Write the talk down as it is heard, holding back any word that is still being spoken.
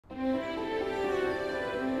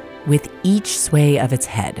With each sway of its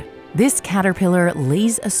head, this caterpillar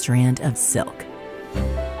lays a strand of silk.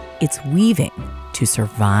 It's weaving to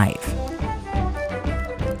survive.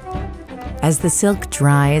 As the silk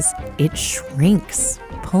dries, it shrinks,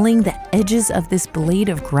 pulling the edges of this blade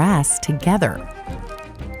of grass together.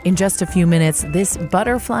 In just a few minutes, this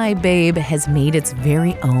butterfly babe has made its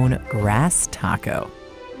very own grass taco,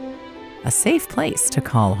 a safe place to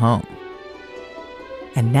call home.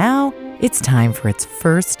 And now it's time for its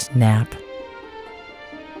first nap.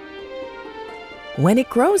 When it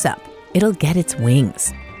grows up, it'll get its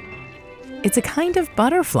wings. It's a kind of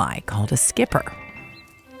butterfly called a skipper.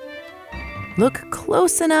 Look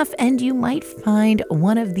close enough and you might find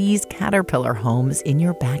one of these caterpillar homes in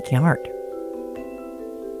your backyard.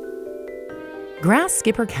 Grass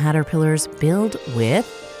skipper caterpillars build with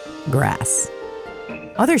grass.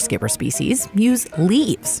 Other skipper species use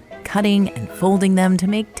leaves, cutting and folding them to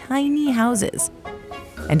make tiny houses.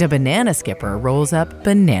 And a banana skipper rolls up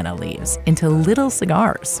banana leaves into little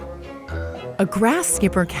cigars. A grass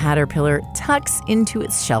skipper caterpillar tucks into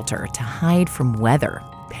its shelter to hide from weather,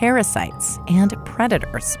 parasites, and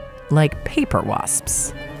predators like paper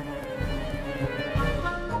wasps.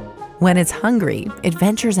 When it's hungry, it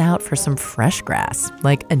ventures out for some fresh grass,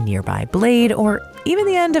 like a nearby blade or even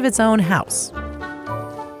the end of its own house.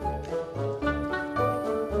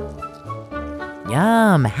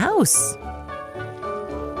 Yum, house!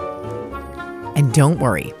 And don't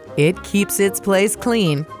worry, it keeps its place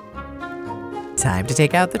clean. Time to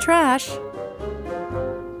take out the trash.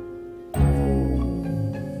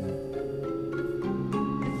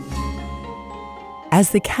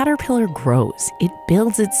 As the caterpillar grows, it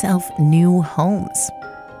builds itself new homes.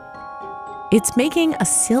 It's making a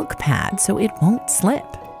silk pad so it won't slip.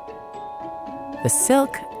 The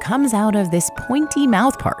silk comes out of this pointy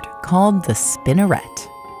mouthpart called the spinneret.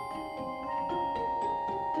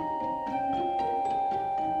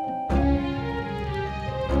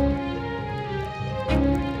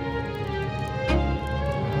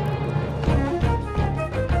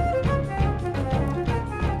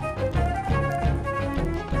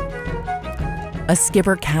 A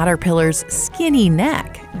skipper caterpillar's skinny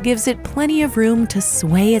neck gives it plenty of room to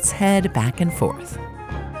sway its head back and forth.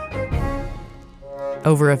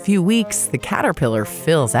 Over a few weeks, the caterpillar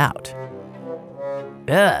fills out.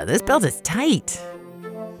 Ugh, this belt is tight.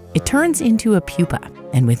 It turns into a pupa,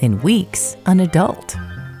 and within weeks, an adult.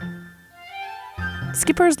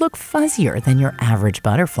 Skippers look fuzzier than your average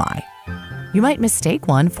butterfly. You might mistake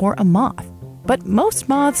one for a moth, but most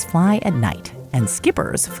moths fly at night, and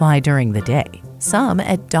skippers fly during the day, some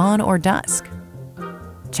at dawn or dusk.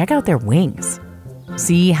 Check out their wings.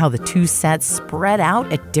 See how the two sets spread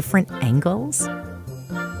out at different angles?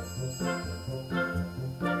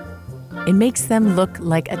 It makes them look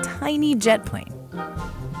like a tiny jet plane.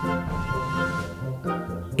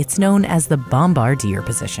 It's known as the bombardier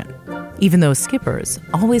position, even though skippers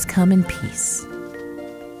always come in peace.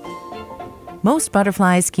 Most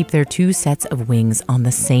butterflies keep their two sets of wings on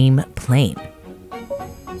the same plane.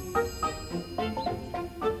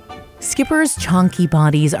 Skippers' chonky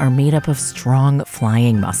bodies are made up of strong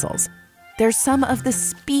flying muscles. They're some of the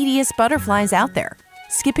speediest butterflies out there,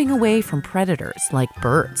 skipping away from predators like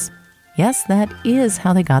birds. Yes, that is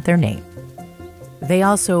how they got their name. They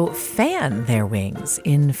also fan their wings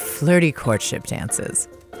in flirty courtship dances.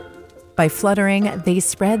 By fluttering, they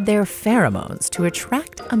spread their pheromones to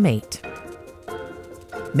attract a mate.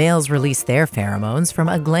 Males release their pheromones from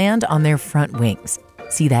a gland on their front wings.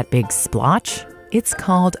 See that big splotch? It's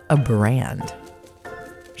called a brand.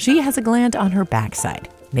 She has a gland on her backside.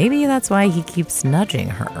 Maybe that's why he keeps nudging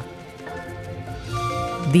her.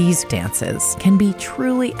 These dances can be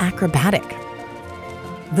truly acrobatic.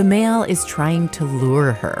 The male is trying to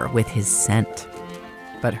lure her with his scent,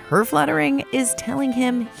 but her fluttering is telling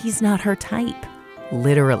him he's not her type.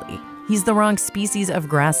 Literally, he's the wrong species of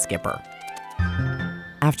grass skipper.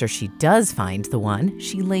 After she does find the one,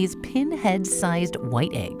 she lays pinhead-sized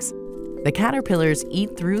white eggs. The caterpillars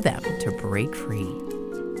eat through them to break free.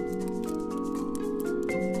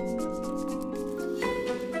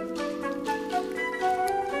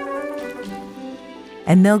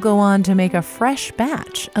 And they'll go on to make a fresh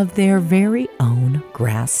batch of their very own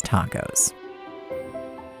grass tacos.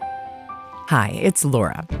 Hi, it's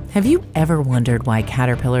Laura. Have you ever wondered why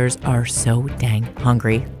caterpillars are so dang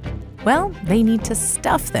hungry? Well, they need to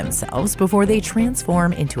stuff themselves before they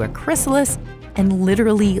transform into a chrysalis and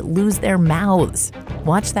literally lose their mouths.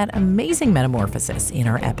 Watch that amazing metamorphosis in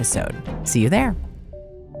our episode. See you there.